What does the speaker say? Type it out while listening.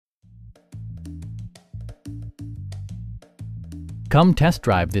Come test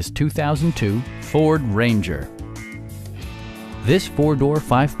drive this 2002 Ford Ranger. This four-door,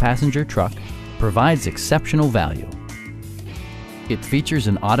 five-passenger truck provides exceptional value. It features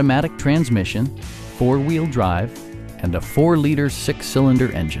an automatic transmission, four-wheel drive, and a 4-liter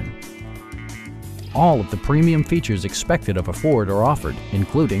six-cylinder engine. All of the premium features expected of a Ford are offered,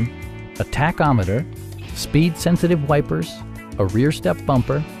 including a tachometer, speed-sensitive wipers, a rear step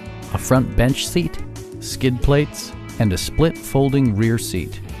bumper, a front bench seat, skid plates, and a split folding rear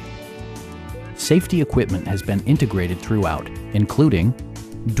seat. Safety equipment has been integrated throughout, including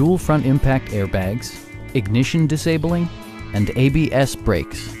dual front impact airbags, ignition disabling, and ABS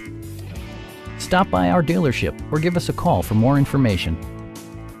brakes. Stop by our dealership or give us a call for more information.